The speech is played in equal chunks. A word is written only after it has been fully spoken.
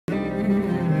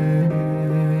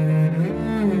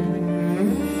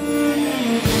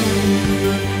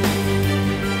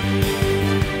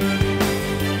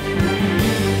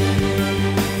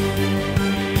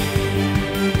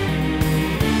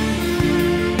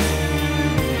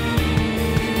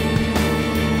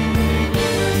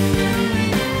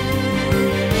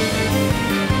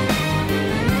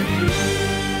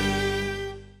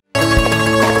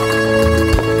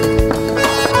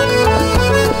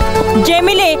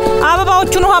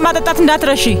አበባዎቹን ውሃ ማጠጣት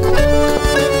እንዳትረሺ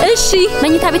እሺ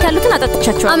መኝታ ቤት ያሉትን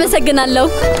አጠጥቻቸው አመሰግናለሁ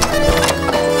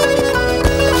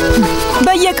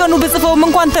በየቀኑ በጽፈውም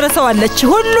እንኳን ተረሳዋለች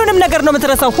ሁሉንም ነገር ነው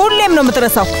የምትረሳው ሁሌም ነው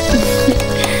የምትረሳው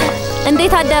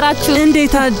እንዴት አደራችሁ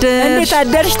እንዴት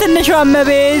አደርሽ ትንሿ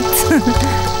እመቤት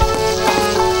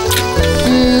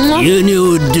የኔ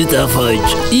ውድ ጣፋጭ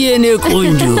የኔ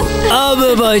ቆንጆ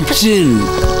አበባችን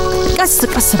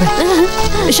ቀስ በይ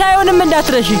ሻዩንም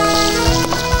እንዳትረሺ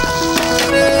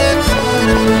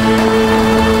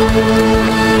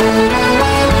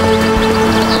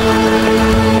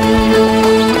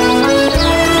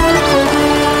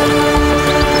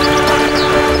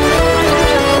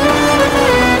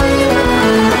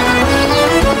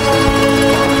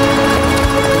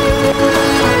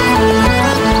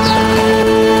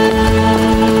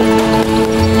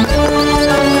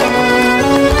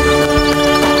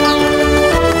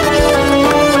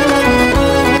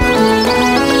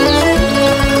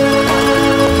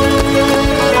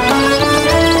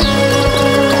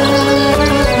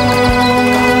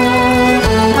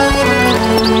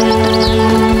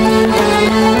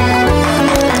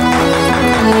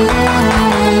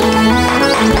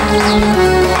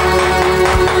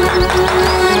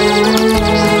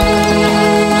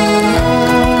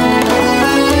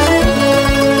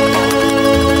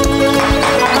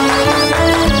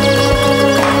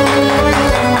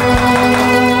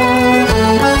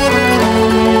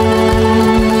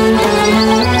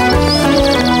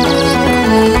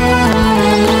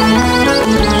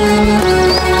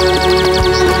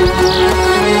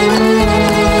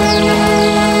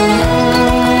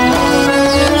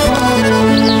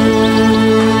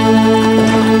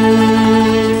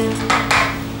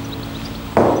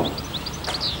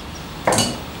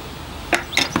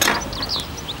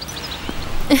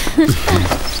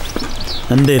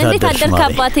እንዴት አደርክ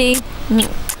አባቴ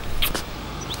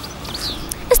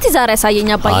እስቲ ዛሬ ያሳየኝ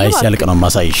አባዬ አይ ሲያልቅ ነው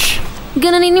ማሳይሽ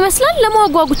ግን እኔን ይመስላል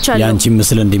ለማጓጉቻለሁ ያንቺ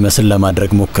ምስል እንዲመስል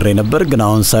ለማድረግ ሞክሬ ነበር ግን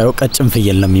አሁን ሳይው ቀጭን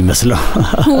ፍየል ነው የሚመስለው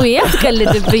ወይ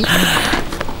አትቀልድብኝ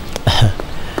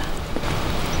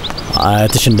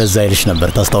አያትሽ እንደዛ ይልሽ ነበር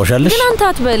ታስታውሻለሽ ግን አንተ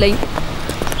አትበለኝ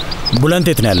ቡለንት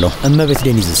የት ነው ያለው እመቤት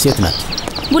ዴኒዝ ሴት ናት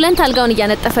ቡለንት አልጋውን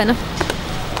እያነጠፈ ነው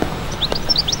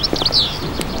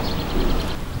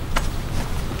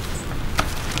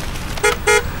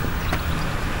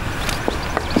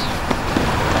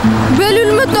በሉል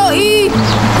መጣይ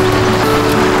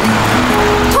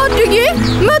ታድጊ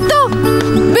መጣ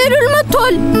በሉል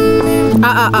መጥቷል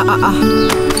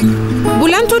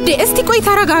ቡላንት ወዴ እስቲ ቆይ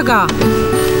ተረጋጋ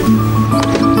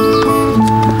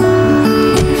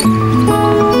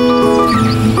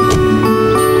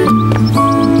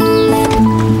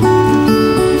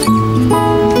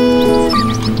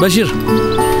በሽር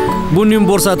ቡኒውን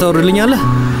ቦርሳ ታወርልኛለህ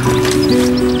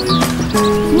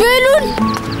በሉል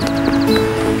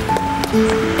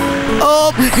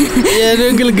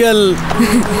የግልገል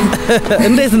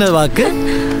እንዴት ነህ እባክህ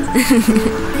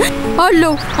አሎ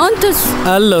አንተስ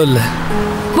አለሁልህ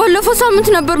ባለፈው ሳምንት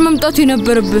ነበር መምጣቱ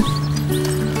የነበረብህ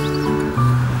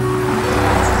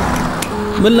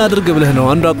ምን ላድርግ ብለህ ነው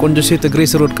አንዷ ቆንጆ ሴት እግሬ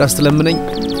ስር ወድቃ ስትለምነኝ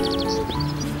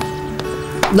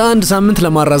ለአንድ ሳምንት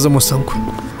ለማራዘም ወሰንኩ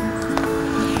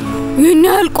ይህን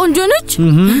ያህል ቆንጆ ነች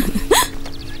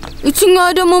እችኛዋ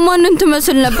ደግሞ ማንን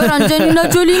ትመስል ነበር አንጀሊና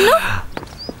ጆሊ ነው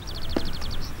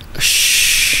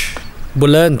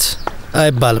ቡለንት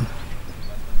አይባልም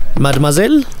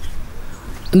ማድማዜል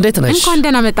እንዴት ነሽ እንኳን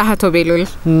ደህና መጣህ አቶ ቤሉል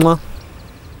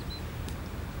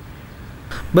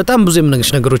በጣም ብዙ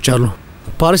የምነግርሽ ነገሮች አሉ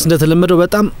ፓሪስ እንደተለመደው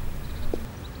በጣም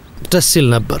ደስ ይል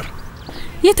ነበር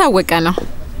የታወቀ ነው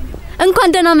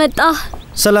እንኳን ደህና መጣህ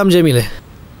ሰላም ጀሚሌ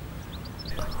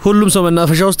ሁሉም ሰው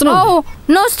መናፈሻ ውስጥ ነው አዎ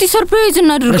ናስቲ ሰርፕራይዝ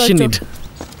እናድርጋቸው እሺ እንሂድ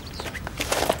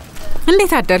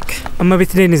እንዴት አደርክ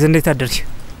እመቤት ዴኒዝ እንዴት አደርሽ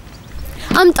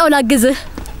አምጣው ላግዝህ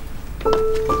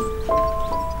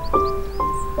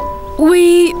ወይ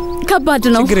ከባድ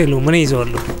ነው ችግር የለውም ምን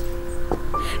ይዘዋለሁ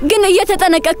ግን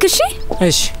እየተጠነቀቅሽ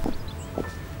እሺ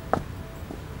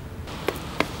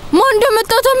ማን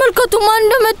እንደመጣ ተመልከቱ ማን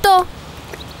እንደመጣ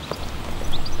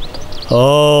ኦ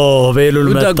ቤሉል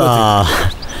መጣ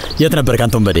የት ነበር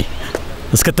ካንተም በዴ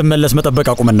እስከተመለስ መጠበቅ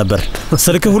አቁመን ነበር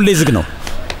ስልክ ሁሌ ዝግ ነው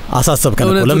አሳሰብከን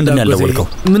እኮ ለምን እንደያለወልከው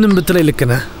ምንም ብትለይ ልክ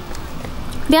ነህ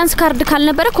ቢያንስ ካርድ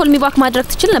ካልነበረ ኮልሚ ባክ ማድረግ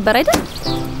ትችል ነበር አይደል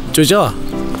ጩጫዋ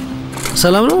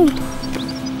ሰላም ነው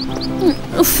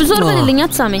ኡፍ ዞር በልልኝ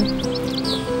አትሳመኝ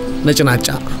ነጭናጫ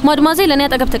ማድማዜ ለኔ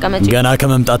አጠገብ ተቀመጪ ገና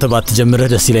ከመምጣት ባትጀምረህ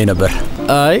ደስ ይለኝ ነበር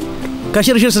አይ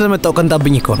ከሽርሽር ስለመጣው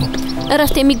ቀንጣብኝ እኮ ነው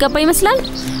እረፍት የሚገባ ይመስላል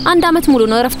አንድ አመት ሙሉ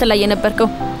ነው እረፍት ላይ የነበርከው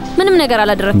ምንም ነገር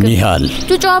አላደረክም ኒሃል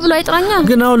ጩጫዋ ብሎ አይጥራኛ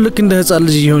ግን አሁን ልክ እንደ ህፃን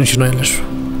ልጅ ይሆንሽ ነው ያለሽ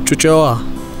ጩጫዋ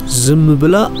ዝም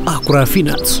ብላ አኩራፊ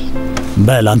ናት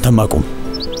በል አንተም አቁም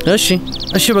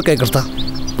እሺ በቃ ይቅርታ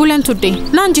ቡለንት ውዴ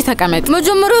ና እንጂ ተቀመጥ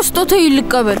መጀመሪያ ስጦታ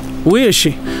ይልቀበል ወይ እሺ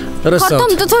ረሳው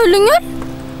ካርታም ጥቶልኛል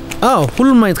አዎ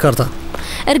ሁሉም ማየት ካርታ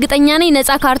እርግጠኛ ነኝ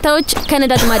ነፃ ካርታዎች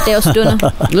ከነዳጅ ማደያ ወስዶ ነው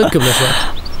ልክ ብለሻል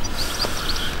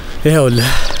ይኸውልህ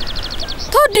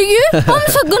ታድዬ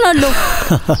አመሰግናለሁ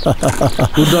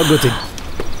ውዳጎቴ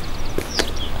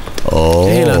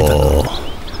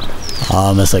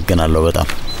አመሰግናለሁ በጣም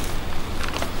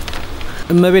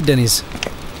እመቤት ደኒዝ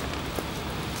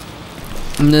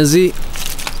እነዚህ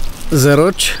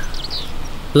ዘሮች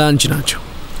ላንቺ ናቸው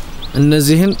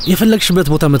እነዚህን የፈለግሽበት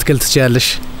ቦታ መትከል ትችያለሽ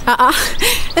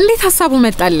እንዴት ሐሳቡ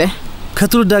መጣለ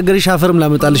ከትውልድ ሀገርሽ አፈርም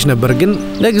ላመጣልሽ ነበር ግን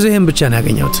ለጊዜው ይሄን ብቻ ነው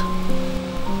ያገኘሁት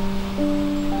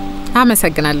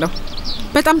አመሰግናለሁ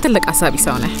በጣም ትልቅ ሐሳቢ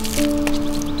ሰው ነህ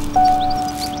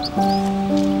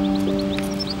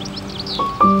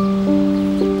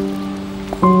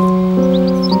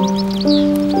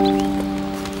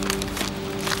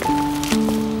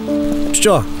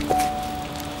ጩጫዋ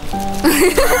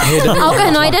አውቀህ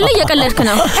ነው አይደለ እየቀለድክ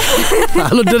ነው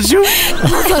አልወደድሽው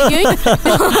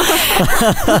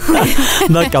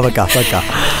በቃ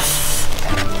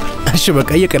እሺ በቃ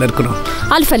እየቀለድኩ ነው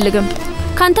አልፈልግም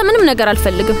ካንተ ምንም ነገር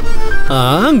አልፈልግም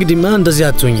እንግዲህማ እንደዚህ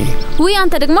አትሆኚ ወይ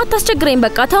አንተ ደግሞ አታስቸግረኝ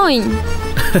በቃ ተወኝ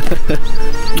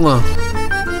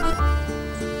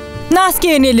ናስኪ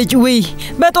እኔ ልጅ ወይ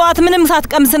በጧት ምንም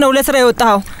ሳትቀምስ ነው ለስራ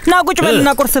የወጣው ና ቁጭ በልና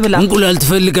ቁርስ ብላ እንቁላል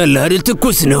ትፈልጋለህ አይደል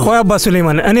ትኩስ ነው ቆይ አባ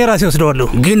ሱሌማን እኔ ራሴ ወስደዋለሁ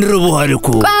ግን ርቦሃል እኮ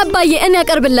ቆይ አባዬ እኔ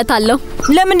አቀርብለታለሁ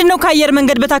ለምንድን ነው ከአየር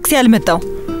መንገድ በታክሲ ያልመጣው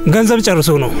ገንዘብ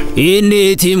ጨርሶ ነው ይሄኔ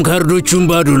የቲም ካርዶቹን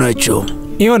ባዶ ናቸው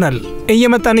ይሆናል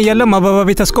እየመጣን እያለ አበባ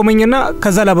ቤት አስቆመኝና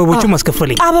ከዛ ለአበቦቹ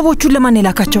ማስከፈለኝ አበቦቹን ለማን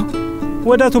ይላካቸው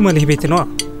ወደ አቶ መልህ ቤት ነው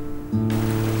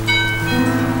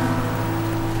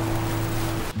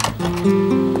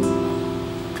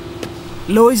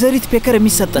ለወይዘሪት ፔከር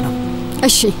የሚሰጥ ነው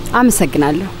እሺ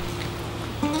አመሰግናለሁ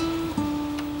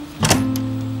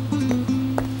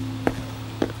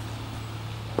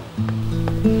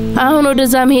አሁን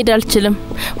ወደዛ መሄድ አልችልም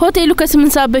ሆቴሉ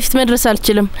ከ8 ሰዓት በፊት መድረስ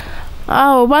አልችልም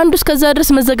አዎ ባንዱ እስከዛ ድረስ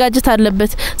መዘጋጀት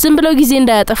አለበት ዝም ብለው ጊዜ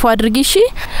እንዳያጠፉ አድርጊ እሺ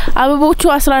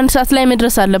አበቦቹ 11 ሰዓት ላይ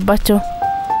መድረስ አለባቸው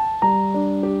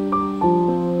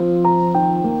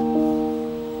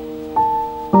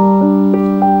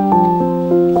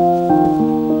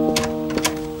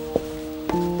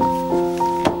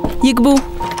ይግቡ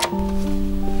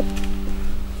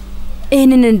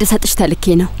እኔን እንድሰጥሽ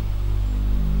ተልኬ ነው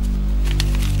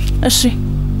እሺ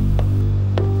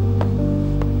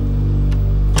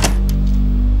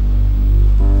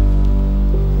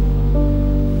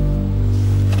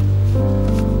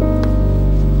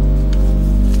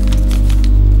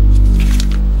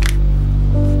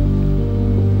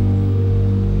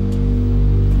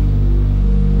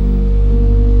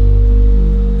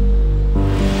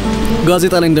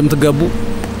ጋዜጣ ላይ እንደምትጋቡ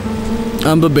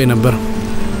አንብቤ ነበር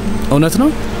እውነት ነው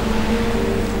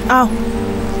አዎ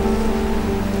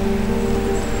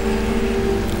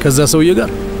ከዛ ሰውዬ ጋር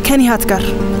ከኒሃት ጋር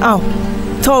አዎ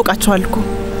ተዋውቃቸዋል እኮ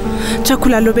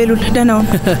ቸኩላለሁ ቤሉል ደናውን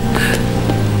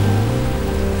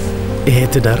ይሄ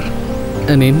ትዳር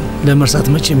እኔን ለመርሳት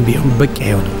መቼም ቢሆን በቂ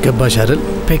አይሆንም ገባሽ አይደል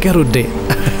ፔከር ውዴ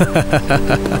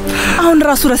አሁን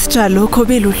ራሱ ረስቻለሁ እኮ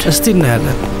ቤሉል እስቲ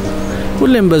እናያለን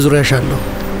ሁሌም በዙሪያሽ አለሁ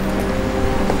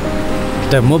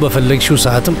ደግሞ በፈለግሽው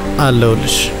ሰዓትም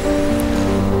አለውልሽ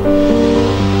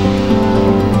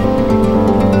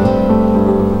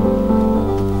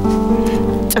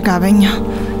ጭጋበኛ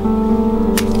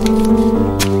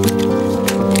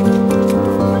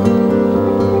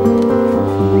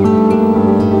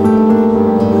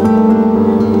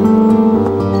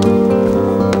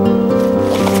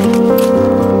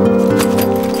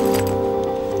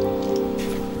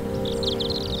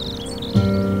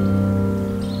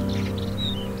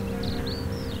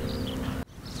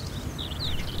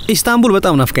ኢስታንቡል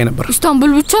በጣም ናፍቀኝ ነበር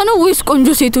ኢስታንቡል ብቻ ነው ወይስ ቆንጆ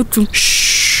ሴቶቹ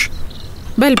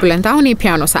በልብለንት አሁን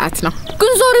የፒያኖ ሰዓት ነው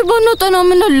ግን ዛሬ ባናጠና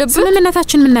ምን አለበት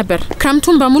ስምምነታችን ምን ነበር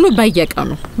ክረምቱን በሙሉ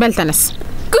በየቀኑ በልተነስ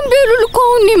ግን ቤሉል እኮ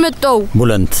አሁን የመጣው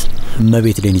ቡለንት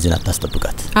እመቤት ሌኒዝን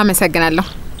አታስጠብቃት አመሰግናለሁ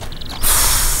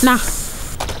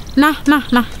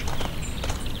ና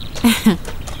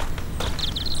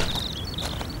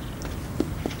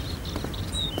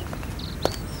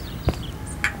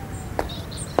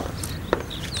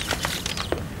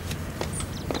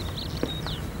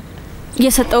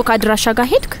የሰጠው ካድራሻ ጋር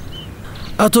ሄድክ?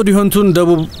 አቶ ዲሆንቱን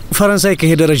ደቡብ ፈረንሳይ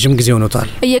ከሄደ ረጅም ጊዜ ሆኖታል።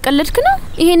 እየቀለድክ ነው?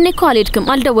 ይሄኔ እኮ አልሄድክም፣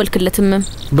 አልደወልክለትም።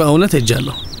 በእውነት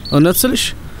ሄጃለሁ። እውነት ስልሽ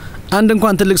አንድ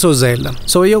እንኳን ትልቅ ሰው እዛ የለም።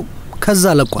 ሰውየው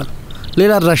ከዛ ለቋል።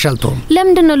 ሌላ አድራሻ አልተውም።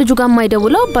 ለምንድን ነው ልጁ ጋር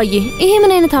የማይደውለው? አባዬ ይሄ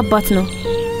ምን አይነት አባት ነው?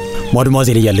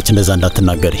 ማድማዜል እያለች እንደዛ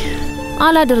እንዳትናገሪ።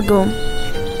 አላደርገውም።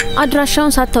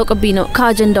 አድራሻውን ሳታውቅብኝ ነው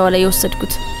ከአጀንዳው ላይ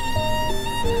የወሰድኩት።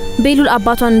 ቤሉል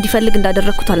አባቷን እንዲፈልግ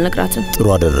እንዳደረኩት አልነግራትም። ጥሩ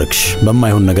አደረግሽ።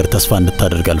 በማይሆን ነገር ተስፋ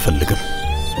እንድታደርግ አልፈልግም።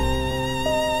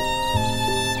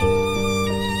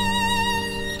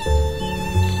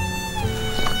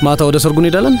 ማታ ወደ ሰርጉ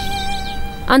እንሄዳለን።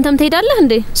 አንተም ትሄዳለህ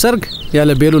እንዴ? ሰርግ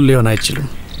ያለ ቤሉል ሊሆን አይችልም።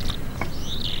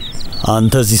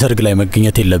 አንተ እዚህ ሰርግ ላይ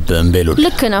መገኘት የለብህም ቤሉል።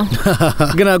 ልክ ነው።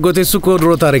 ግን አጎቴ እሱ እኮ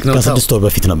ድሮ ታሪክ ነው። ከ6 ወር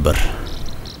በፊት ነበር።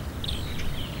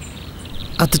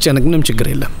 አትጨነቅ፣ ምንም ችግር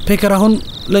የለም። ፔከር አሁን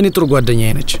ለኔ ጥሩ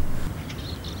ጓደኛዬ ነች።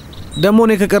 ደሞ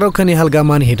እኔ ከቀረው ከኔ ሀልጋ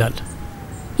ማን ይሄዳል?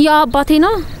 ያ አባቴ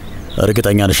ነው።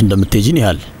 እርግጠኛ ነሽ እንደምትሄጂን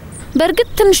ይሃል? በእርግጥ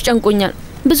ትንሽ ጨንቆኛል።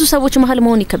 ብዙ ሰዎች መሃል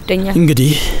መሆን ይከብደኛል።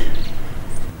 እንግዲህ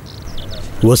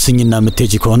ወስኝና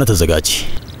የምትሄጂ ከሆነ ተዘጋጂ።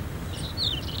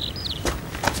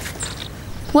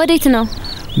 ወዴት ነው?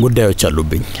 ጉዳዮች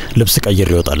አሉብኝ። ልብስ ቀይሬ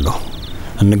እወጣለሁ።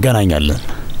 እንገናኛለን።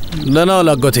 ለና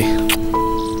አጎቴ።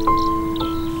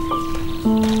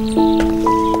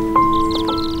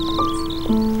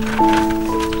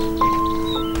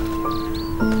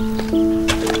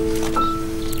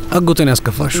 አጎቴን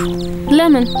ያስከፋሽው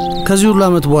ለምን? ከዚህ ሁሉ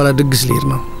አመት በኋላ ድግስ ሊሄድ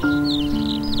ነው።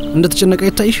 እንደተጨነቀ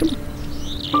አይታይሽም?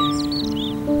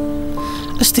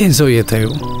 እስቲን ሰው የታዩ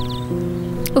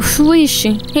ወይ? እሺ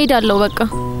ሄዳለሁ በቃ።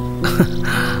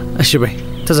 እሺ በይ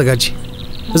ተዘጋጂ።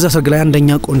 እዛ ሰርግ ላይ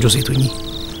አንደኛ ቆንጆ ሴት ሁኚ።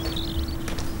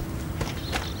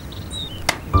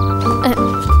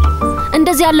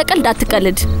 እንደዚህ ያለ ቀልድ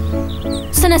አትቀልድ።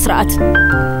 ስነ ስርዓት።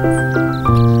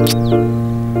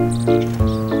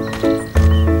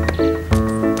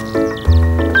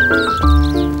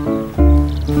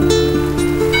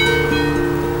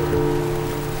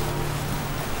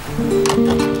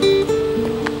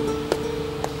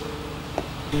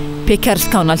 ፔከር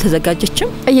እስካሁን አልተዘጋጀችም?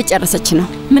 እየጨረሰች ነው።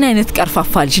 ምን አይነት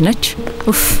ቀርፋፋ ልጅ ነች?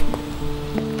 ኡፍ።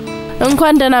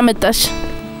 እንኳን ደህና መጣሽ።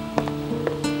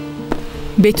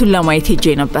 ቤቱን ለማየት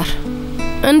ሄጄ ነበር።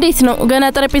 እንዴት ነው? ገና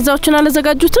ጠረጴዛዎችን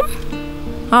አልዘጋጁትም?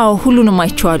 አዎ ሁሉንም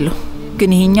አይቼዋለሁ።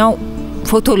 ግን ይሄኛው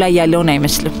ፎቶ ላይ ያለውን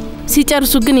አይመስልም።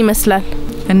 ሲጨርሱ ግን ይመስላል።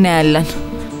 እናያለን።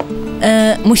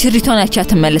 ሙሽሪቷን ያቻት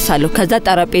ተመለሳለሁ። ከዛ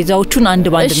ጠረጴዛዎቹን አንድ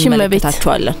ባንድ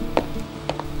እንመለከታቸዋለን።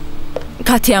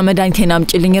 ካቲያ መድኃኒቴን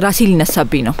አምጪልኝ፣ ራሴ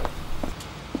ሊነሳብኝ ነው።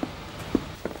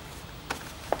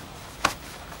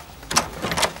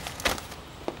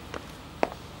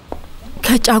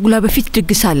 ከጫጉላ በፊት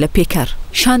ድግስ አለ ፔከር።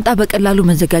 ሻንጣ በቀላሉ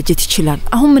መዘጋጀት ይችላል።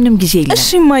 አሁን ምንም ጊዜ የለም።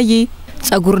 እሺ ማዬ።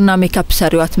 ጸጉርና ሜካፕ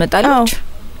ሰሪዋ ትመጣለች።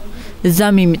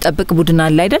 እዛም የሚጠብቅ ቡድን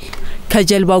አለ አይደል?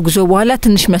 ከጀልባው ጉዞ በኋላ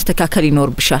ትንሽ መስተካከል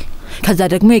ይኖርብሻል። ከዛ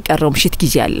ደግሞ የቀረው ምሽት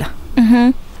ጊዜ አለ።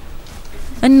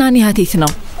 እና ኒሃቴት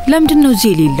ነው። ለምንድነው እዚህ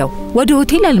የሌለው? ወደ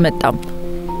ሆቴል አልመጣም።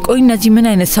 ቆይ እነዚህ ምን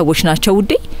አይነት ሰዎች ናቸው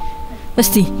ውዴ?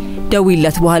 እስቲ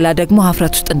ደውይለት፣ በኋላ ደግሞ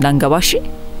ሀፍረት ውስጥ እንዳንገባሽ።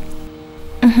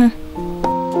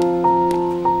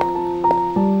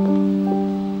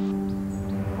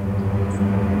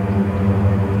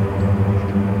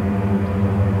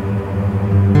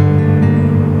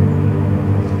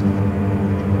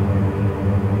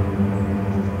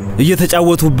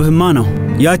 እየተጫወቱብህማ ነው።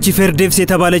 ያቺ ፌርዴቭስ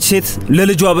የተባለች ሴት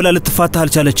ለልጇ ብላ ልትፋታ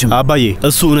አልቻለችም። አባዬ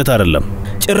እሱ እውነት አይደለም።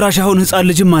 ጭራሽ አሁን ህፃን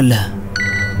ልጅም አለ።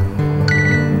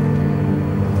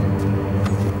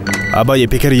 አባዬ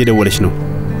ፔከር እየደወለች ነው።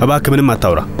 እባክህ ምንም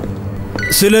አታውራ።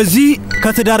 ስለዚህ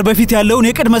ከትዳር በፊት ያለውን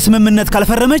የቅድመ ስምምነት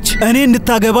ካልፈረመች እኔ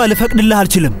እንድታገባ ልፈቅድልህ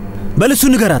አልችልም። በልሱ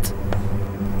ንገራት።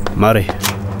 ማሬ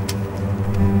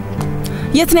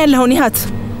የት ነው ያለኸው? ኒሃት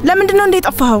ለምንድን ነው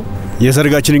እንደጠፋኸው?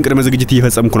 የሰርጋችንን ቅድመ ዝግጅት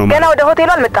እየፈጸምኩ ነው። ገና ወደ ሆቴሉ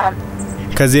አልመጣህም?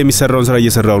 ከዚህ የሚሰራውን ስራ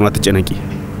እየሰራው ነው። አትጨነቂ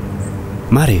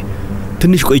ማሬ።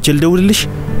 ትንሽ ቆይቼ ልደውልልሽ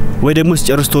ወይ ደግሞ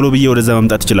ስጨርስ ቶሎ ብዬ ወደዛ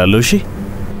መምጣት እችላለሁ። እሺ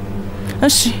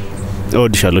እሺ።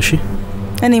 እወድሻለሁ። እሺ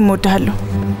እኔም እወድሃለሁ።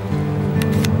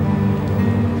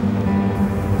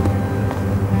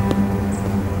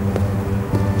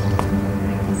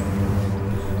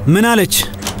 ምን አለች?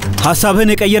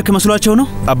 ሐሳብህን የቀየርክ መስሏቸው ነው?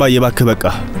 አባዬ እባክህ በቃ።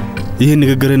 ይሄን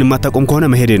ንግግርህን የማታቆም ከሆነ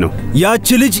መሄዴ ነው። ያቺ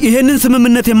ልጅ ይሄንን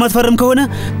ስምምነት የማትፈርም ከሆነ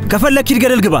ከፈለክ ሂድ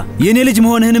ገደል ግባ። የኔ ልጅ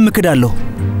መሆንህንም እክዳለሁ።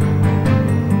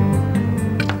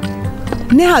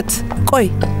 ኒሃት ቆይ።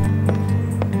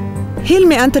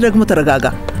 ሂልሜ አንተ ደግሞ ተረጋጋ።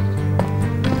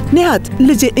 ኒሃት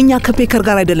ልጄ፣ እኛ ከፔከር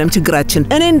ጋር አይደለም ችግራችን።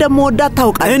 እኔ እንደምወዳት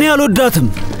ታውቃለህ። እኔ አልወዳትም።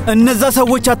 እነዛ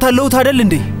ሰዎች አታለውት አይደል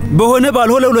እንዴ? በሆነ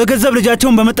ባልሆነው ለገንዘብ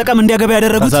ልጃቸውን በመጠቀም እንዲያገባ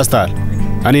ያደረጉት። ተሳስተሃል።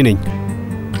 እኔ ነኝ።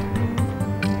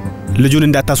 ልጁን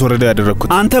እንዳታስወረደው ያደረኩት።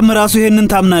 አንተም ራሱ ይሄንን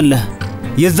ታምናለህ?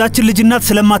 የዛችን ልጅ እናት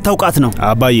ስለማታውቃት ነው።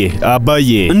 አባዬ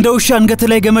እንደ ውሻ አንገት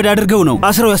ላይ ገመድ አድርገው ነው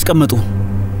አስረው ያስቀመጡ።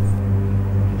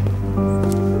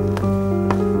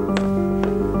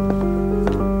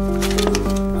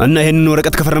 እና ይሄንን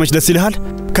ወረቀት ከፈረመች ደስ ይልሃል?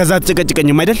 ከዛ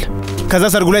ትጨቀጭቀኝም አይደል? ከዛ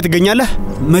ሰርጉ ላይ ትገኛለህ?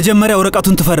 መጀመሪያ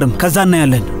ወረቀቱን ትፈርም፣ ከዛ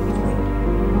እናያለን።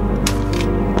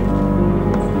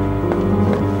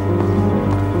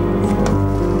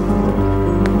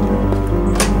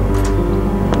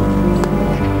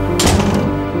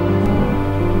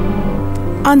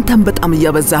 አንተም በጣም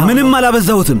እያበዛህ። ምንም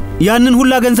አላበዛሁትም። ያንን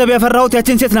ሁላ ገንዘብ ያፈራሁት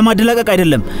ያችን ሴት ለማደላቀቅ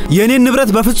አይደለም። የኔን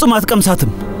ንብረት በፍጹም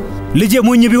አትቀምሳትም። ልጄ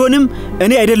ሞኝ ቢሆንም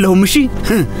እኔ አይደለሁም። እሺ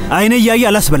አይኔ ያያ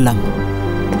አላስበላም።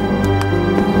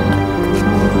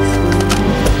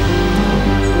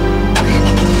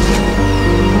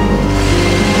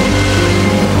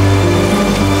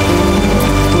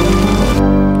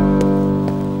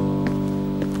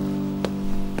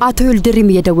 አቶ ይልድሪም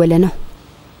እየደወለ ነው።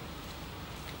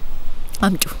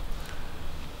 አምጩ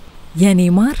የኔ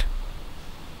ማር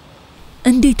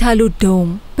እንዴት አልወደውም።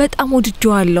 በጣም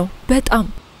ወድጄዋለሁ። በጣም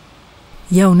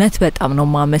የእውነት በጣም ነው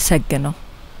ማመሰግነው።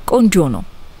 ቆንጆ ነው።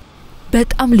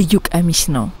 በጣም ልዩ ቀሚስ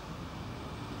ነው።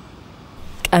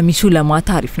 ቀሚሱ ለማታ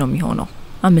አሪፍ ነው የሚሆነው።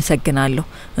 አመሰግናለሁ።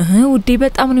 ውዴ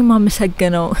በጣም ነው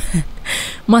ማመሰግነው።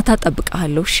 ማታ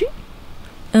ጠብቃለሁ። እሺ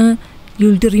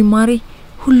ይልድሪም ማሬ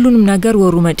ሁሉንም ነገር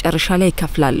ወሩ መጨረሻ ላይ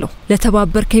ይከፍላለሁ።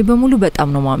 ለተባበርከኝ በሙሉ በጣም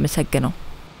ነው ማመሰግነው።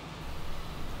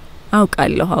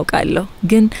 አውቃለሁ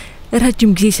ግን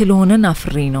ረጅም ጊዜ ስለሆነ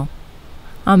አፍሬ ነው።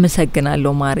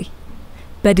 አመሰግናለሁ ማሬ።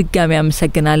 በድጋሚ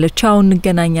አመሰግናለሁ። ቻው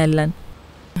እንገናኛለን።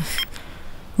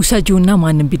 ውሰጂውና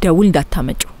ማንንም ቢደውል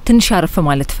እንዳታመጩ። ትንሽ አረፍ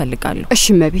ማለት ፈልጋለሁ።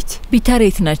 እሺ መቤት።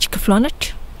 ቢተሬት ነች? ክፍሏ ነች?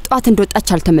 ጧት እንደወጣች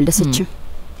አልተመለሰችም።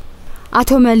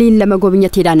 አቶ መሊን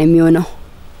ለመጎብኘት ሄዳ ነው የሚሆነው።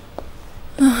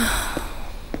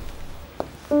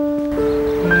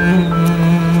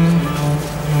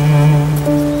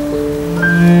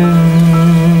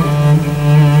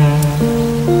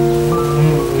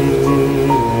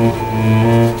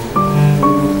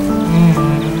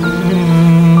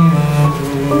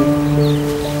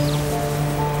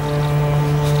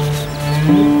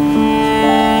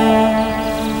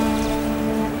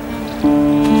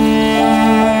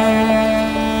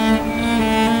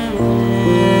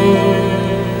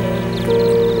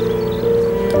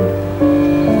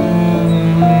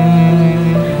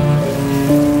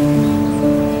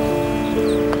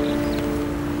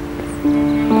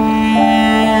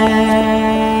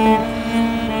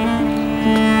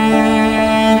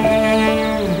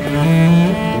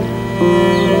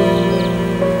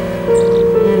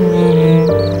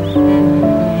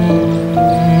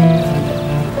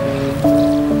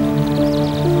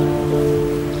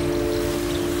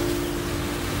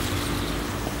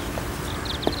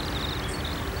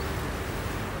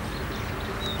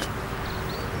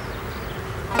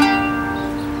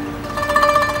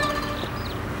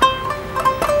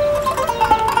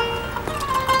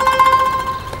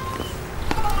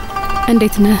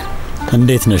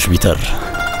 እንዴት ነሽ ቢተር?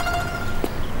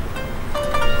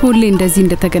 ሁሌ እንደዚህ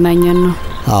እንደተገናኘን ነው።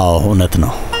 አዎ እውነት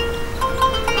ነው።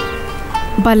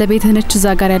 ባለቤትህ ነች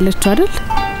እዛ ጋር ያለችው አይደል?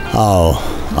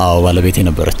 አዎ ባለቤቴ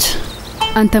ነበረች።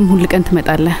 አንተም ሁሉ ቀን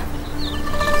ትመጣለህ?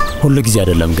 ሁሉ ጊዜ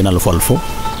አይደለም ግን አልፎ አልፎ።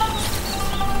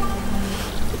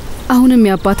 አሁንም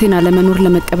የአባቴን አለመኖር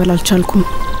ለመቀበል አልቻልኩም።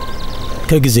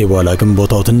 ከጊዜ በኋላ ግን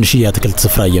ቦታው ትንሽ የአትክልት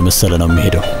ስፍራ እየመሰለ ነው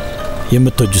የሚሄደው።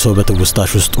 የምትወጁ ሰው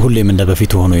በትውስታሽ ውስጥ ሁሌም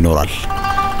እንደበፊት ሆኖ ይኖራል።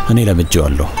 እኔ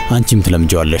ለምጄዋለሁ፣ አንቺም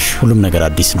ትለምጄዋለሽ። ሁሉም ነገር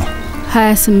አዲስ ነው።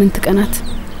 28 ቀናት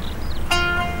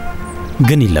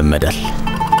ግን ይለመዳል።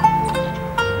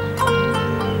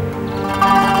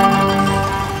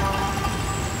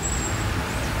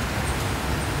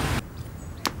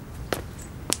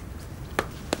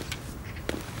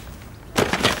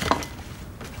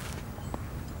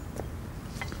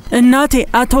 እናቴ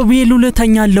አቶ ቤሉል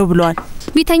ተኛለው ብሏል።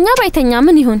 ቢተኛ ባይተኛ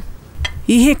ምን ይሁን?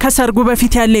 ይሄ ከሰርጉ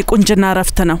በፊት ያለ ቁንጅና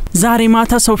ረፍት ነው። ዛሬ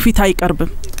ማታ ሰው ፊት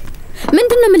አይቀርብም።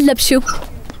 ምንድነው ምን ለብሽው?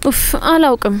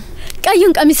 አላውቅም።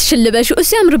 ቀዩን ቀሚስ ሽልበሽው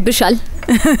እሱ ያምርብሻል።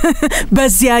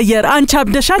 በዚህ አየር አንቺ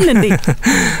አብደሻል እንዴ?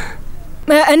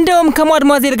 እንደውም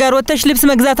ከማድማዜል ጋር ወጥተሽ ልብስ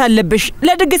መግዛት አለብሽ።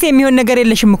 ለድግስ የሚሆን ነገር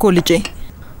የለሽም እኮ ልጄ።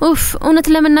 እውነት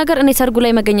ለመናገር እኔ ሰርጉ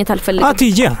ላይ መገኘት አልፈልግም።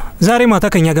 አትይጂያ። ዛሬ ማታ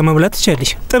ከኛ ጋር መብላት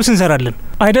ትችያለሽ። ጥብስ እንሰራለን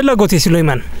አይደል አጎቴ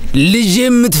ሱሌማን? ልጄ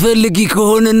የምትፈልጊ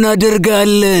ከሆነ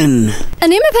እናደርጋለን።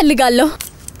 እኔም እፈልጋለሁ።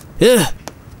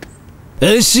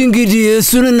 እሺ እንግዲህ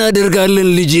እሱን እናደርጋለን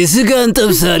ልጄ። ስጋ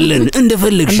እንጠብሳለን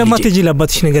እንደፈለግሽ። እንደማትጂ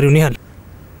ለአባትሽ ነገር ይሁን ይላል።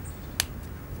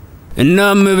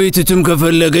 እናም ቤቱም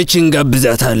ከፈለገች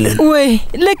እንጋብዛታለን ወይ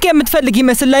ልክ የምትፈልግ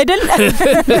ይመስል አይደል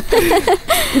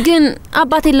ግን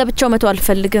አባቴን ለብቻው መተው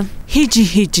አልፈልግም ሂጂ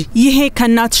ይሄ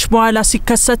ከናትሽ በኋላ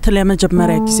ሲከሰት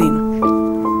ለመጀመሪያ ጊዜ ነው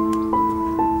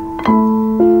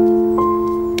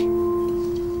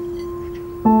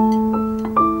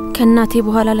ከናቴ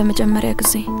በኋላ ለመጀመሪያ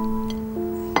ጊዜ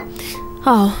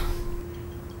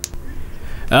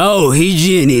አዎ ሂጂ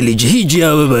እኔ ልጅ ሂጂ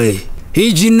አበባዬ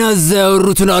ሂጂና እዛ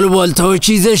ያወሩትን አሉባልታዎች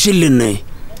ይዘሽልን ነይ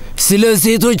ስለ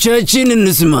ሴቶቻችን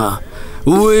እንስማ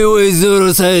ወይ ዞሮ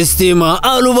ሳይስቴማ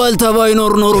አሉባልታ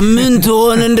ባይኖር ኖር ምን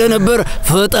ትሆን እንደነበር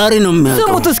ፈጣሪ ነው የሚያውቀው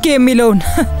ስሙት እስኪ የሚለውን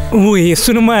ወይ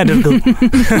እሱንም አያደርገው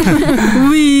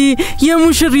ወይ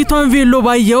የሙሽሪቷን ቬሎ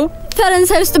ባየው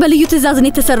ፈረንሳይ ውስጥ በልዩ ትዕዛዝ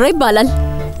ነው የተሰራ ይባላል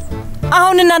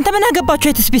አሁን እናንተ ምን አገባችሁ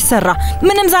የትስቢስ ሰራ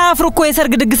ምንም ሳያፍሩ እኮ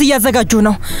የሰርግ ድግስ እያዘጋጁ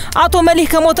ነው አቶ መሊህ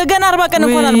ከሞተ ገና 40 ቀን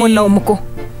እንኳን አልሞላውም እኮ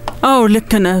አው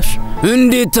ልክ ነሽ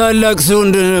እንዴት ታላቅ ሰው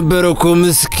እንደነበረ እኮ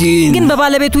ምስኪን ግን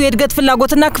በባለቤቱ የእድገት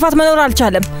ፍላጎትና ክፋት መኖር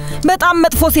አልቻለም በጣም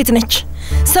መጥፎ ሴት ነች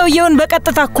ሰውየውን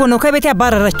በቀጥታ እኮ ነው ከቤት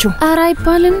ያባረረችው ኧረ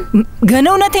አይባልም ገና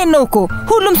እውነቴን ነው እኮ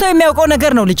ሁሉም ሰው የሚያውቀው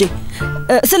ነገር ነው ልጄ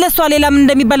ስለሷ ሌላ ምን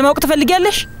እንደሚባል ማወቅ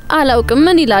ትፈልጊያለሽ አላውቅም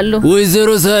ምን ይላሉ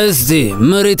ወይዘሮ ሳይስቴ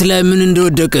መሬት ላይ ምን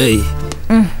እንደወደቀ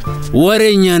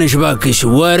ወሬኛ ነሽ ባክሽ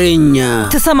ወሬኛ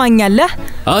ትሰማኛለህ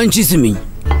አንቺ ስሚኝ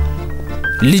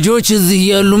ልጆች እዚህ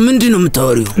ያሉ ምንድነው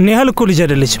የምታወሪው እኔ ያልኩ ልጅ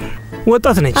አይደለችም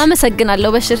ወጣት ነች አመሰግናለሁ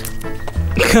በሽር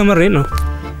ከመሬ ነው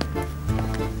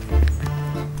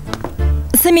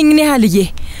ስሚኝ ነሃልዬ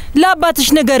ለአባትሽ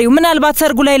ነገሪው ምናልባት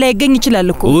ሰርጉ ላይ ይገኝ ይችላል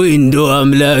እኮ ወይ እንደው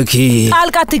አምላኬ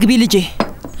ጣልቃ ትግቢ ልጄ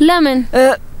ለምን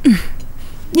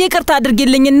ይቅርታ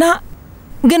አድርጊልኝና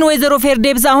ግን ወይዘሮ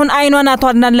ፌርዴብዝ አሁን አይኗን አቶ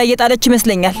አድናን ላይ የጣለች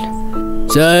ይመስለኛል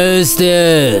ሳይስቴ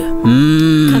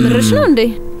ከምርሽ ነው እንዴ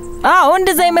አዎ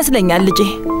እንደዛ ይመስለኛል ልጄ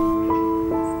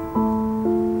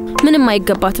ምንም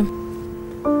አይገባትም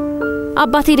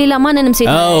አባቴ ሌላ ማንንም ሴት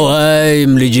አዎ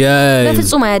አይም ልጄ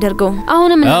በፍጹም አያደርገው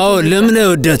አሁንም አዎ ለምን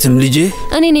አይወዳትም ልጄ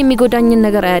እኔን የሚጎዳኝን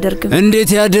ነገር አያደርግም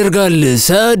እንዴት ያደርጋል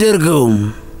ሳያደርገውም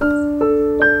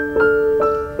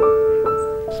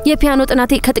የፒያኖ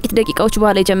ጥናቴ ከጥቂት ደቂቃዎች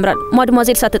በኋላ ይጀምራል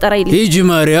ማድሟዜል ሳትጠራ ይልኝ ሂጂ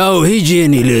ማሪያው ሂጂ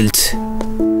እኔ ልልት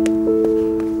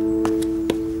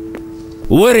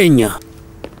ወሬኛ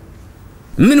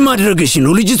ምን ማድረግሽ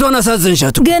ነው ልጅቷን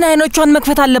አሳዘንሻት ግን አይኖቿን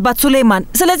መክፈት አለባት ሱሌማን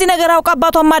ስለዚህ ነገር አውቃ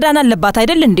አባቷን ማዳን አለባት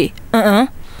አይደል እንዴ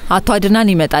አቶ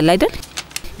አድናን ይመጣል አይደል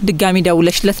ድጋሚ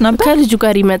ደውለሽለት ነበር ከልጁ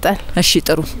ጋር ይመጣል እሺ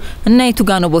ጥሩ እና የቱ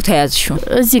ጋር ነው ቦታ ያዝሽው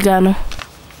እዚህ ጋር ነው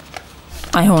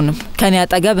አይሆንም ከኔ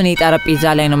አጠገብ እኔ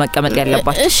ጠረጴዛ ላይ ነው መቀመጥ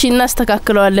ያለባችሁ እሺ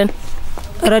እናስተካክለዋለን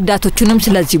ረዳቶቹንም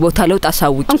ስለዚህ ቦታ ለውጥ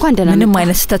አሳውቂ እንኳን ደህና ምንም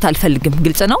አይነት ስተት አልፈልግም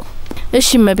ግልጽ ነው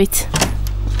እሺ መቤት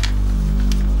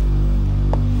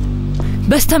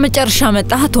በስተመጨረሻ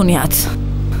መጣ ቶኒያት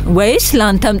ወይስ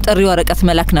ላንተም ጥሪ ወረቀት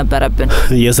መላክ ነበረብን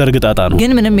የሰርግ ጣጣ ነው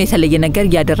ግን ምንም የተለየ ነገር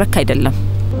ያደረክ አይደለም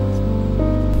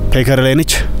ፔከር ላይ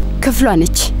ነች ክፍሏ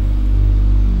ነች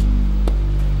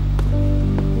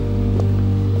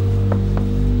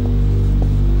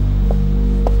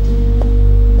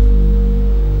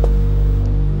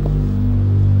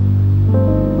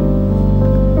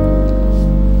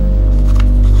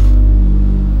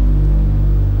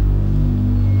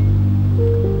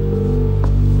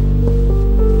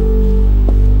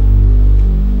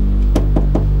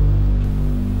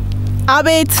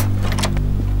አቤት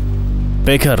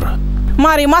ፔከር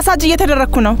ማሪ ማሳጅ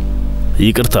እየተደረኩ ነው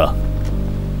ይቅርታ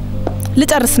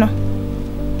ልጨርስ ነው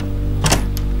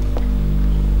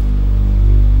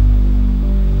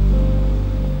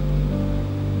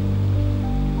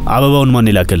አበባውን ማን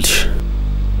ይላከልሽ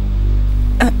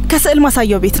ከስዕል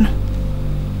ማሳያው ቤት ነው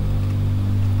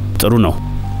ጥሩ ነው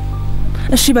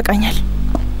እሺ በቃኛል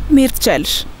መሄድ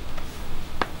ትችያለሽ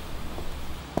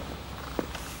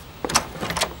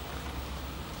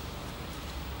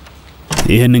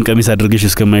ይሄንን ቀሚስ አድርገሽ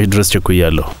እስከማይሽ ድረስ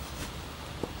ቸኩያለሁ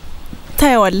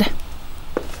ታየዋለህ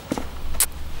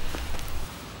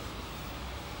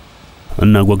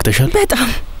እና ጓግተሻል በጣም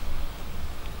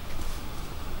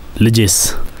ልጄስ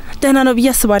ደህና ነው ብዬ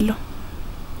አስባለሁ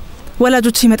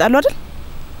ወላጆች ይመጣሉ አይደል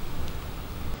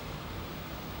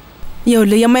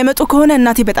ይኸውልህ የማይመጡ ከሆነ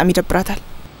እናቴ በጣም ይደብራታል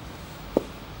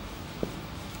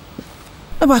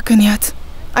እባክህን ያት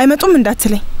አይመጡም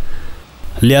እንዳትለኝ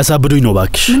ሊያሳብዱኝ ነው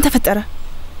ባክሽ ምን ተፈጠረ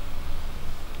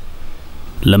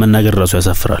ለመናገር ራሱ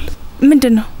ያሳፍራል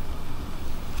ምንድነው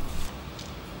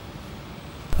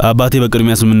አባቴ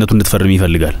በቅድሚያ ስምምነቱን እንድትፈርም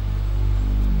ይፈልጋል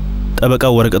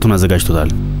ጠበቃው ወረቀቱን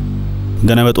አዘጋጅቶታል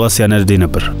ገና በጧት ሲያነድደኝ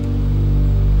ነበር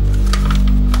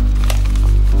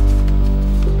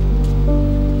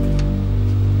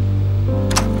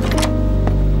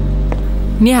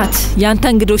ኒያት ያንተ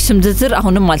እንግዶች ስም ዝርዝር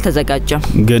አሁንም አልተዘጋጀም።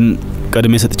 ግን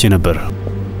ቀድሜ ሰጥቼ ነበር።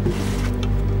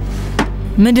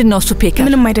 ምንድነው እሱ ፔከር?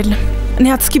 ምንም አይደለም።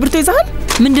 ኒያት እስክሪብቶ ይዘሃል?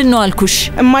 ምንድነው አልኩሽ?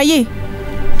 እማዬ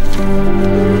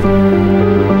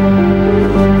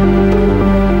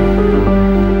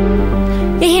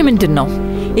ይሄ ምንድነው?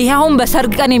 ይሄ አሁን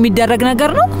በሰርግ ቀን የሚደረግ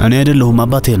ነገር ነው? እኔ አይደለሁም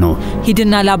አባቴ ነው።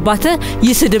 ሂድና ለአባቴ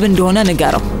ይስድብ እንደሆነ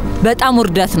ንገረው። በጣም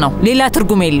ውርደት ነው። ሌላ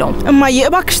ትርጉም የለውም። እማዬ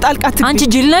እባክሽ ጣልቃ አትግቢ። አንቺ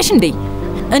ጅል ነሽ እንዴ?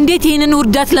 እንዴት ይሄንን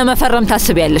ውርደት ለመፈረም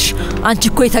ታስቢያለሽ? አንቺ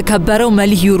እኮ የተከበረው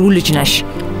መልህ ዩሩ ልጅ ነሽ።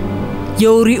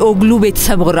 የኡሪ ኦግሉ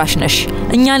ቤተሰብ ወራሽ ነሽ።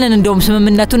 እኛንን እንደውም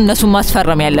ስምምነቱን እነሱ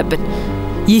ማስፈረም ያለብን።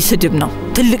 ይህ ስድብ ነው፣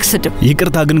 ትልቅ ስድብ።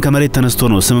 ይቅርታ ግን ከመሬት ተነስቶ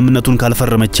ነው ስምምነቱን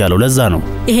ካልፈረመች ያለው። ለዛ ነው።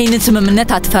 ይሄንን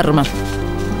ስምምነት አትፈርምም።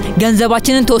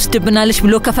 ገንዘባችንን ተወስድብናለሽ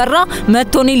ብሎ ከፈራ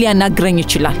መጥቶኔ ሊያናግረኝ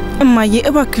ይችላል። እማዬ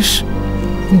እባክሽ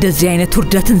እንደዚህ አይነት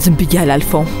ውርደትን ዝም ብዬ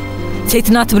አላልፈውም። ሴት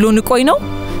ናት ብሎ ንቆይ ነው።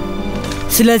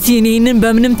 ስለዚህ እኔንን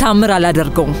በምንም ታምር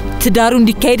አላደርገውም። ትዳሩ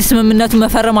እንዲካሄድ ስምምነቱ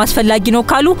መፈረም አስፈላጊ ነው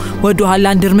ካሉ ወደ ኋላ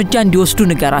አንድ እርምጃ እንዲወስዱ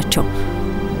ንገራቸው።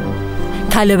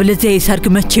 ካለበለዚያ የሰርግ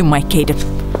መቼም አይካሄድም።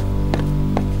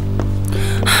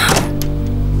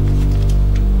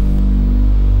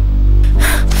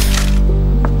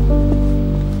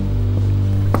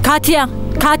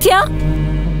 ካቲያ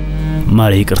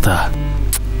ማሪ ይቅርታ፣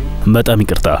 በጣም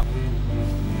ይቅርታ።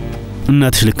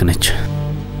 እናትሽ ልክ ነች።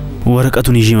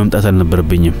 ወረቀቱን ይዤ መምጣት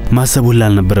አልነበረብኝም። ማሰብ ሁላ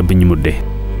አልነበረብኝም ውዴ።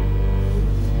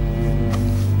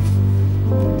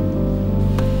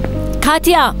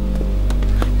 ካቲያ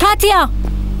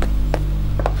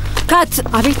ካት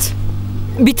አቤት።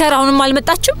 ቢተር አሁንም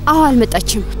አልመጣችም? አዎ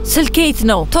አልመጣችም። ስልኬ የት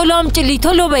ነው? ቶሎ አምጪልኝ፣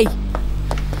 ቶሎ በይ።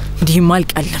 እንዲህም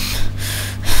አልቀልም።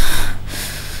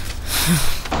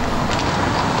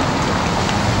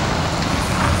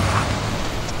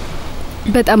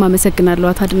 በጣም አመሰግናለሁ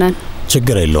አቶ አድናን።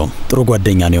 ችግር የለውም። ጥሩ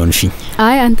ጓደኛ ነው የሆንሽኝ።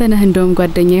 አይ አንተ ነህ እንደውም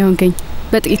ጓደኛ የሆንከኝ።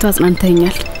 በጥቂቱ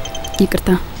አጽናንተኛል። ይቅርታ።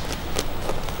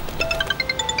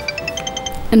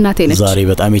 እናቴ ነች። ዛሬ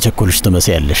በጣም የቸኮልሽ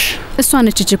ትመስያለሽ። እሷ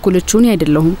ነች የቸኮለችው፣ እኔ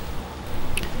አይደለሁም።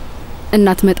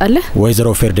 እናት መጣለህ? ወይዘሮ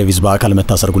ፌርዴቪዝ በአካል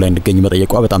መታሰርጉ ላይ እንድገኝ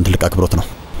መጠየቋ በጣም ትልቅ አክብሮት ነው።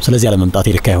 ስለዚህ አለመምጣቴ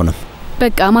ልክ አይሆንም።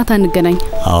 በቃ ማታ እንገናኝ።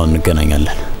 አዎ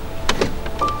እንገናኛለን።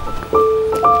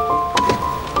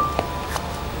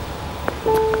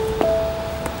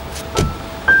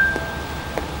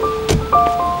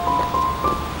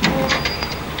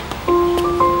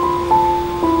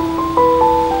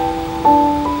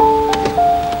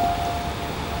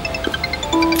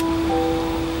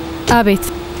 አቤት።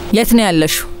 የት ነው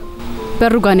ያለሽው?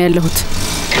 በሩ ጋር ነው ያለሁት።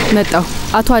 መጣሁ።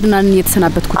 አቶ አድናንን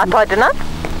እየተሰናበትኩት። አቶ አድናን?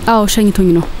 አዎ ሸኝቶኝ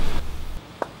ነው።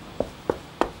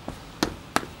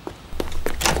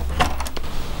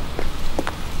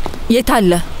 የት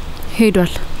አለ?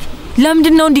 ሄዷል።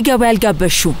 ለምንድን ነው እንዲገባ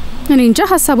ያልጋበሽው? እኔ እንጃ፣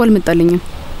 ሐሳቡ አልመጣልኝም።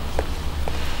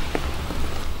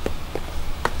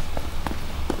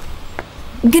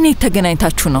 ግን የት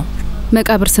ተገናኝታችሁ ነው?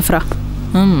 መቃብር ስፍራ።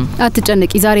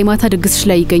 አትጨነቂ፣ ዛሬ ማታ ድግስሽ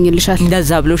ላይ ይገኝልሻል።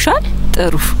 እንደዛ ብሎሻል?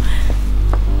 ጥሩ።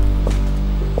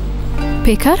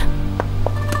 ፔከር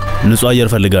ንጹህ አየር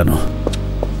ፈልጋ ነው።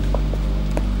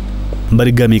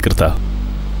 በድጋሚ ይቅርታ።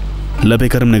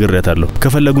 ለፔከርም ነግሬያታለሁ።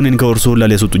 ከፈለጉ እኔን ከወርሶ ሁላ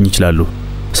ሊያስወጡኝ ይችላሉ።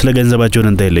 ስለ ገንዘባቸው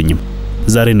ደንታ የለኝም።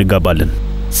 ዛሬ እንጋባለን።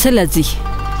 ስለዚህ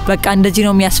በቃ እንደዚህ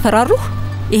ነው የሚያስፈራሩ?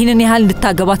 ይህንን ያህል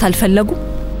እንድታገባት አልፈለጉ?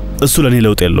 እሱ ለኔ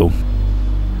ለውጥ የለውም።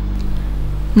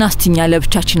 ናስቲኛ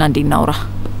ለብቻችን አንዴ እናውራ።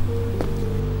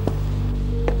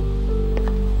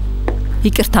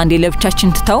 ይቅርታ አንዴ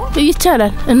ለብቻችን ትተው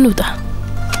ይቻላል። እንውጣ።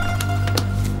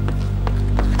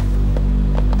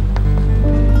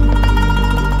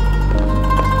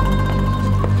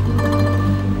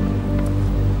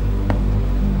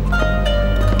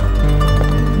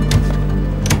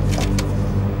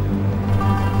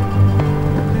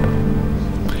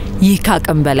 ይህ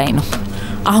ከአቅም በላይ ነው።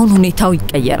 አሁን ሁኔታው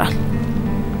ይቀየራል።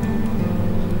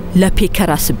 ለፔከር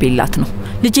አስቤላት ነው።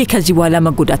 ልጄ ከዚህ በኋላ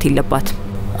መጎዳት የለባትም።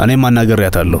 እኔም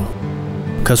አናግሬያታለሁ።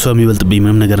 ከሷ የሚበልጥብኝ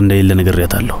ምንም ነገር እንደሌለ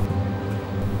ነግሬያታለሁ።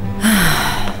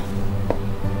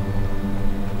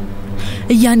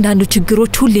 እያንዳንዱ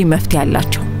ችግሮች ሁሌ መፍትሄ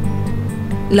አላቸው።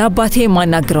 ለአባቴ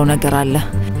የማናግረው ነገር አለ።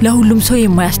 ለሁሉም ሰው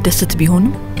የማያስደስት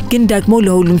ቢሆንም ግን ደግሞ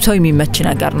ለሁሉም ሰው የሚመች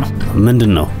ነገር ነው።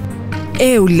 ምንድነው?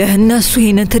 ይኸውልህ እነሱ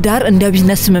ይሄንን ትዳር እንደ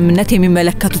ቢዝነስ ስምምነት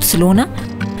የሚመለከቱት ስለሆነ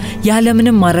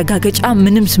ያለምንም ማረጋገጫ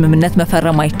ምንም ስምምነት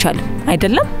መፈረም አይቻልም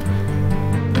አይደለም?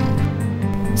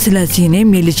 ስለዚህ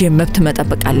እኔም የልጄን መብት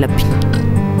መጠበቅ አለብኝ።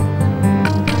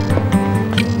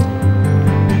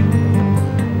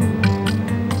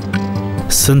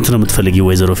 ስንት ነው የምትፈልጊው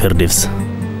ወይዘሮ ፌርዴቭስ?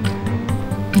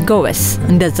 ጎበስ፣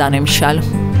 እንደዛ ነው የሚሻለው።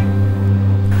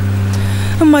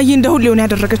 እማዬ እንደ ሁሌው ነው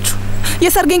ያደረገችው።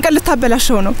 የሰርጌን ቀን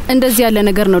ልታበላሸው ነው። እንደዚህ ያለ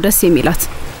ነገር ነው ደስ የሚላት።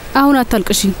 አሁን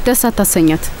አታልቅሺ፣ ደስ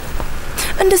አታሰኛት።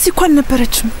 እንደዚህ እኮ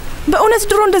አልነበረችም። በእውነት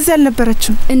ድሮ እንደዚህ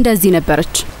አልነበረችም። እንደዚህ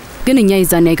ነበረች፣ ግን እኛ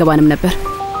ይዛኔ አይገባንም ነበር።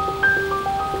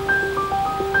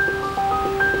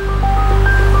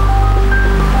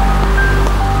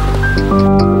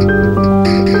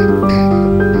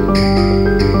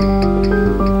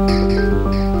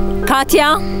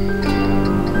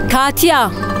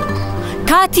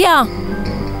 ካቲያ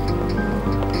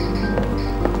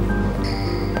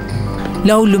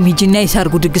ለሁሉም ሂጂና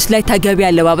የሰርጉ ድግስ ላይ ተገቢ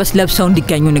አለባበስ ለብሰው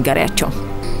እንዲገኙ ንገሪያቸው።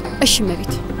 እሺ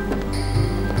መቤት።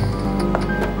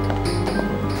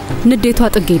 ንዴቷ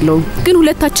ጥግ የለውም፣ ግን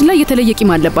ሁለታችን ላይ የተለየ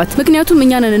ቂም አለባት። ምክንያቱም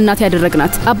እኛ ነን እናት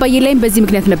ያደረግናት። አባዬ ላይም በዚህ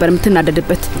ምክንያት ነበር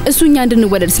የምትናደድበት። እሱ እኛ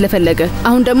እንድንወለድ ስለፈለገ፣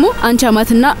 አሁን ደግሞ አንቺ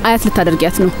አማትና አያት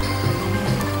ልታደርጊያት ነው።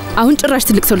 አሁን ጭራሽ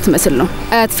ትልቅ ሰው ልትመስል ነው።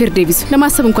 አያት ፌር ዴቪስ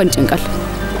ለማሰብ እንኳን ይጨንቃል።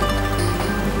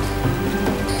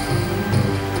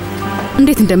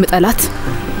 እንዴት እንደምጠላት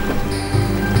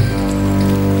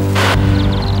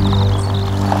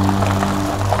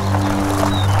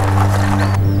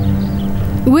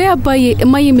ወይ አባዬ።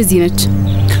 እማዬም እዚህ ነች።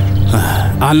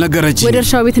 አልነገረችኝ። ወደ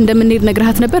እርሻው ቤት እንደምንሄድ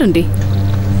ነግረሃት ነበር እንዴ?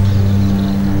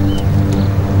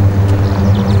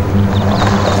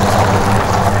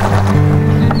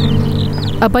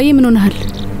 አባዬ ምን ሆነሃል?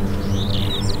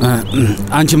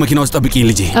 አንቺ መኪና ውስጥ ጠብቂኝ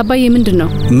ልጄ። አባዬ ምንድነው?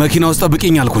 መኪና ውስጥ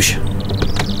ጠብቂኝ አልኩሽ።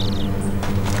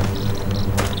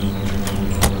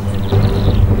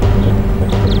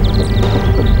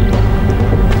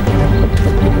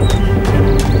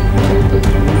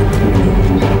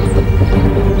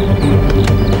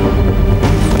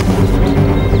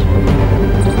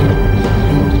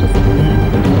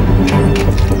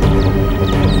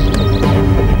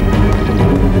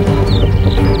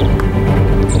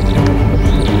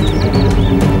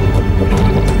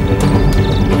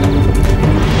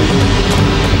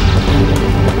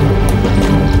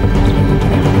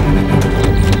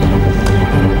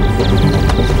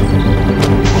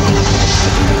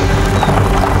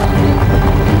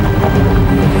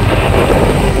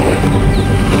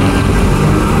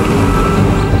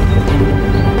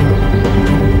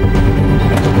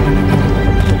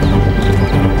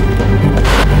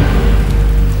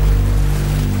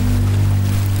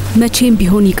 መቼም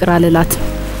ቢሆን ይቅር አልላት።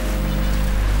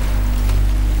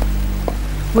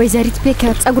 ወይዘሪት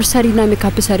ፔከር ጸጉር ሰሪና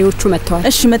ሜካፕ ሰሪዎቹ መጥተዋል።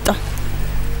 እሺ መጣ።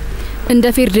 እንደ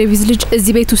ፌር ዴቪስ ልጅ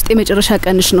እዚህ ቤት ውስጥ የመጨረሻ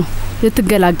ቀንሽ ነው።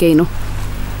 ልትገላገይ ነው።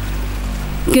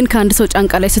 ግን ከአንድ ሰው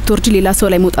ጫንቃ ላይ ስትወርጂ ሌላ ሰው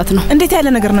ላይ መውጣት ነው። እንዴት ያለ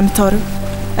ነገር ነው የምታወሪው?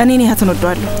 እኔ ኒሃትን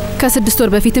ወደዋለሁ። ከ6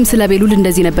 ወር በፊትም ስለ ቤሉል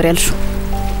እንደዚህ ነበር ያልሽው።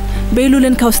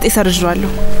 ቤሉልን ከውስጤ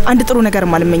ሰርዤዋለሁ። አንድ ጥሩ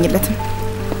ነገርም አልመኝለትም።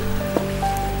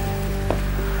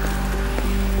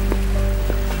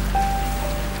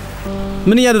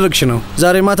 ምን ያደረግሽ ነው?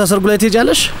 ዛሬ ማታ ሰርጉ ላይ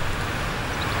ትሄጃለሽ?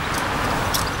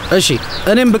 እሺ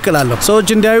እኔም ብቅ እላለሁ። ሰዎች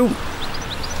እንዲያዩ።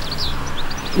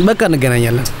 በቃ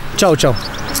እንገናኛለን። ቻው ቻው።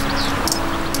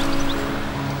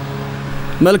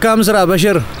 መልካም ስራ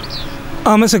በሽር።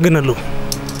 አመሰግናለሁ።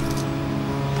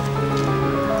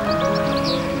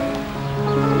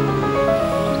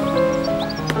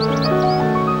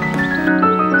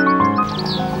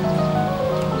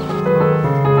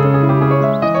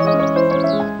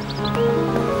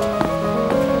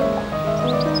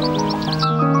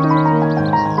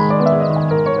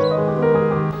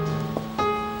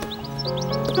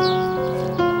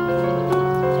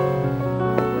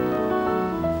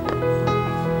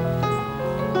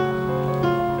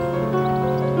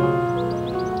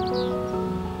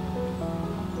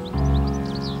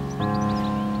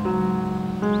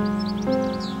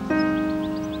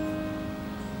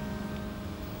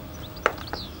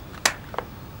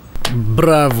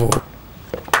 ብራቮ!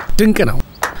 ድንቅ ነው።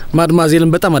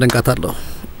 ማድማዜልን በጣም አደንቃታለሁ።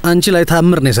 አንቺ ላይ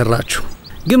ታምር ነው የሰራችው።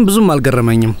 ግን ብዙም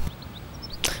አልገረመኝም።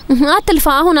 አትልፋ፣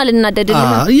 አሁን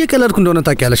አልናደድልህም። እየቀለድኩ እንደሆነ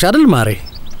ታውቂያለሽ አይደል ማሬ?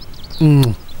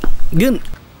 ግን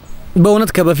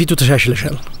በእውነት ከበፊቱ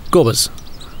ተሻሽለሻል። ጎበዝ።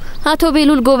 አቶ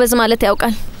ቤሉል ጎበዝ ማለት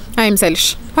ያውቃል። አይምሰልሽ።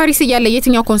 ፓሪስ እያለ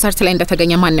የትኛው ኮንሰርት ላይ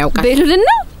እንደተገኘ ማን ያውቃል? ቤሉልና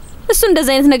እሱ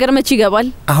እንደዚህ አይነት ነገር መች ይገባል?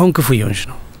 አሁን ክፉ ይሆንሽ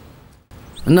ነው።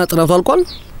 እና ጥናቱ አልቋል?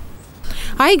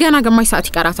 አይ ገና ግማሽ ሰዓት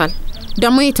ይቀራታል።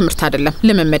 ደግሞ የትምህርት አይደለም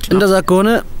ልምምድ ነው። እንደዛ ከሆነ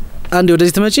አንዴ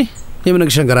ወደዚህ ትመጪ።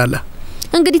 የምነግርሽ ነገር አለ።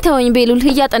 እንግዲህ ተወኝ ቤሉል፣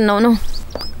 እያጠናው ነው።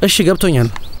 እሺ ገብቶኛል።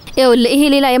 ይኸውልህ ይሄ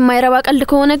ሌላ የማይረባ ቀልድ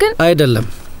ከሆነ ግን አይደለም።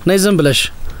 ነይ ዝም ብለሽ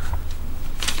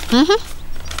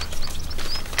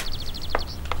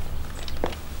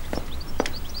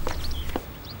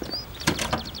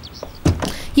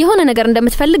የሆነ ነገር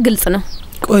እንደምትፈልግ ግልጽ ነው።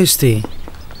 ቆይ እስቲ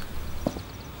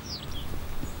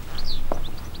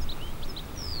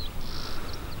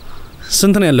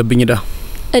ስንት ነው ያለብኝ እዳ?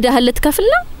 እዳህን ልትከፍል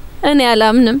ነው? እኔ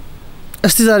አላምንም።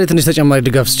 እስቲ ዛሬ ትንሽ ተጨማሪ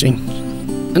ድጋፍ ስጪኝ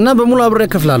እና በሙሉ አብሬ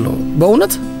ከፍላለሁ።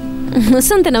 በእውነት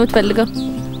ስንት ነው የምትፈልገው?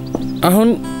 አሁን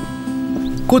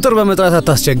ቁጥር በመጥራት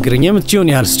አታስቸግረኝ።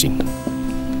 የምትችይውን ያህል ስጪኝ።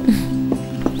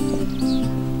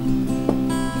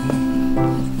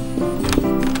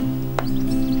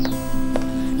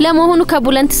 ለመሆኑ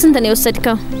ከቡለንት ስንት ነው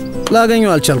የወሰድከው?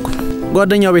 ላገኘው አልቻልኩም።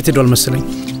 ጓደኛው ቤት ሄዷል መሰለኝ።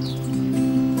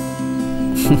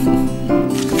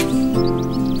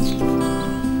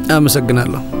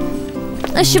 አመሰግናለሁ።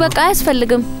 እሺ በቃ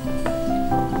አያስፈልግም።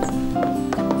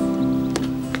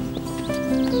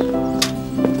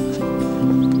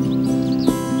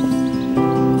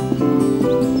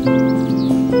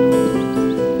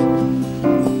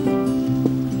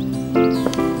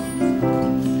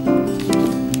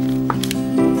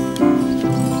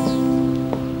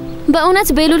 በእውነት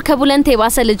ቤሉል ከቡለንት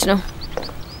የባሰ ልጅ ነው።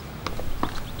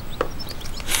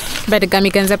 በድጋሚ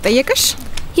ገንዘብ ጠየቀሽ?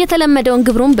 የተለመደውን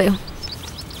ግብሩን በዩ።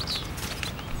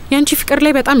 ያንቺ ፍቅር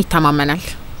ላይ በጣም ይተማመናል።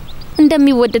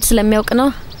 እንደሚወደድ ስለሚያውቅ ነው።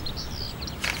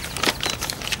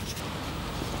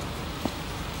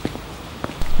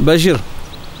 በሽር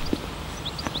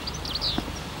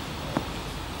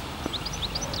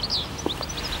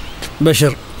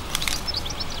በሽር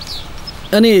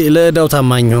እኔ ለእዳው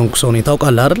ታማኝ ሆንኩ ሰው ነኝ።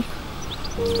 ታውቃለህ አይደል?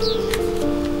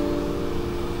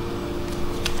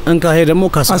 እንካ ሄ ደግሞ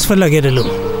ካሳ አስፈላጊ አይደለም።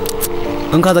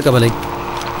 እንካ ተቀበለኝ።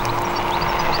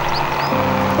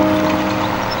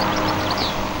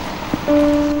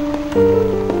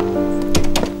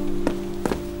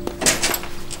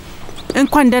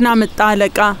 እንኳን ደህና መጣ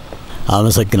አለቃ።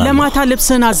 አመሰግናለሁ። ለማታ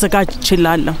ልብስህን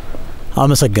አዘጋጅቼልሃለሁ።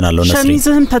 አመሰግናለሁ ነስሪ።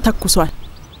 ሸሚዝህም ተተኩሷል።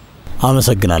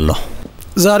 አመሰግናለሁ።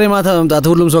 ዛሬ ማታ መምጣት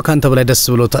ሁሉም ሰው ካንተ በላይ ደስ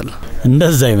ብሎታል።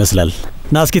 እንደዛ ይመስላል።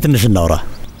 ና እስኪ ትንሽ እናውራ።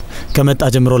 ከመጣ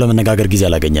ጀምሮ ለመነጋገር ጊዜ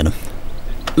አላገኘንም።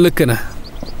 ልክ ነህ።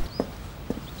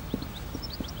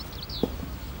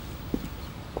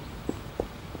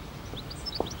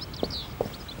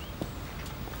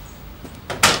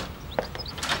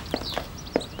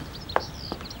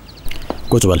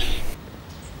 ቁጭ በል።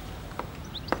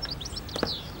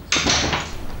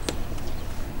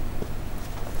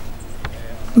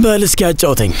 በል እስኪ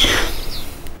አጫውተኝ።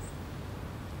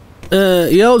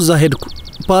 ያው እዛ ሄድኩ።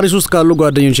 ፓሪስ ውስጥ ካሉ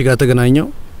ጓደኞቼ ጋር ተገናኘው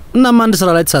እናም አንድ ስራ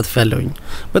ላይ ተሳትፌያለሁኝ።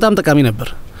 በጣም ጠቃሚ ነበር።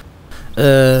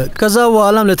 ከዛ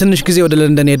በኋላም ለትንሽ ጊዜ ወደ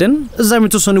ለንደን ሄደን እዛም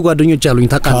የተወሰኑ ጓደኞች አሉኝ።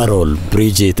 ታውቃለህ? ካሮል፣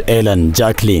 ብሪጂት፣ ኤለን፣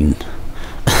 ጃክሊን።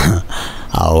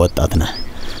 አዎ ወጣት ነህ።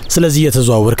 ስለዚህ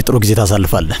የተዘዋወርክ ጥሩ ጊዜ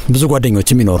ታሳልፋለህ። ብዙ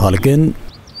ጓደኞችም ይኖርሃል። ግን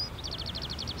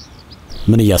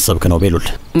ምን እያሰብክ ነው ቤሉል?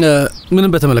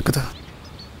 ምንም በተመለከተ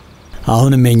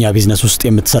አሁንም የኛ ቢዝነስ ውስጥ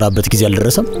የምትሰራበት ጊዜ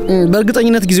አልደረሰም?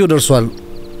 በእርግጠኝነት ጊዜው ደርሷል።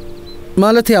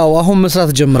 ማለት ያው አሁን መስራት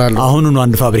ጀምራለሁ። አሁኑኑ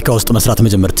አንድ ፋብሪካ ውስጥ መስራት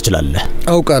መጀመር ትችላለህ።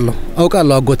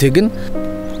 አውቃለሁ አጎቴ። ግን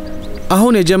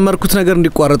አሁን የጀመርኩት ነገር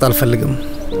እንዲቋረጥ አልፈልግም።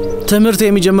 ትምህርት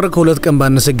የሚጀምረው ከሁለት ቀን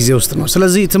ባነሰ ጊዜ ውስጥ ነው።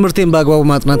 ስለዚህ ትምህርቴን በአግባቡ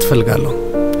ማጥናት እፈልጋለሁ።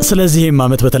 ስለዚህ ይህም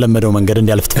አመት በተለመደው መንገድ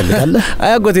እንዲያልፍ ትፈልጋለህ?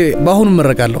 አይ አጎቴ፣ በአሁኑ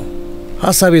እመረቃለሁ።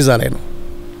 ሀሳቤ እዛ ላይ ነው።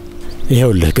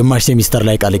 ይኸውልህ ግማሽ ሴሚስተር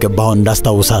ላይ ቃል የገባኸውን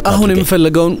እንዳስታውሳት። አሁን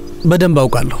የምፈልገውን በደንብ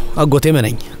አውቃለሁ አጎቴ።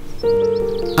 መነኝ።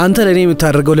 አንተ ለእኔ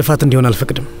የምታደርገው ልፋት እንዲሆን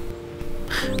አልፈቅድም።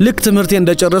 ልክ ትምህርቴ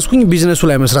እንደጨረስኩኝ ቢዝነሱ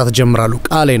ላይ መስራት ጀምራለሁ።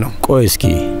 ቃሌ ነው። ቆይ እስኪ፣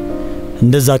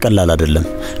 እንደዛ ቀላል አይደለም።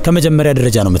 ከመጀመሪያ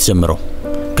ደረጃ ነው የምትጀምረው።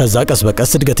 ከዛ ቀስ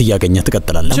በቀስ እድገት እያገኘህ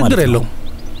ትቀጥላለህ ማለት ነው። ችግር የለውም።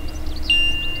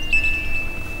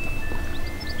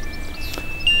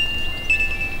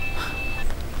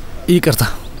 ይቅርታ፣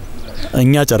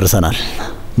 እኛ ጨርሰናል።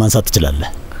 ማንሳት ትችላለህ።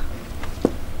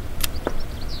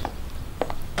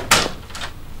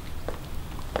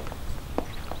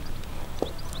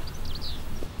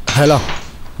 ሄሎ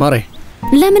ማሬ።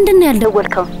 ለምንድን ነው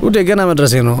ያልደወልከው? ውዴ ገና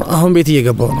መድረሴ ነው። አሁን ቤት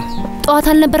እየገባው ነው። ጠዋት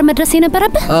አልነበር መድረስ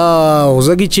የነበረብህ? አዎ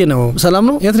ዘግቼ ነው። ሰላም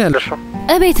ነው? የት ነው ያለሽው?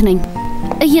 እቤት ነኝ።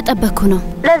 እየጠበቅኩ ነው።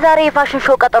 ለዛሬ የፋሽን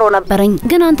ሾው ቀጠሮ ነበረኝ፣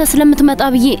 ግን አንተ ስለምትመጣ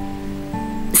ብዬ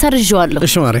ሰርዤዋለሁ።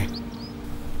 እሺ ማሬ፣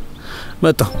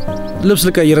 መጣሁ። ልብስ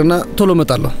ልቀይርና ቶሎ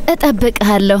እመጣለሁ።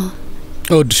 እጠብቅሃለሁ።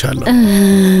 እወድሻለሁ።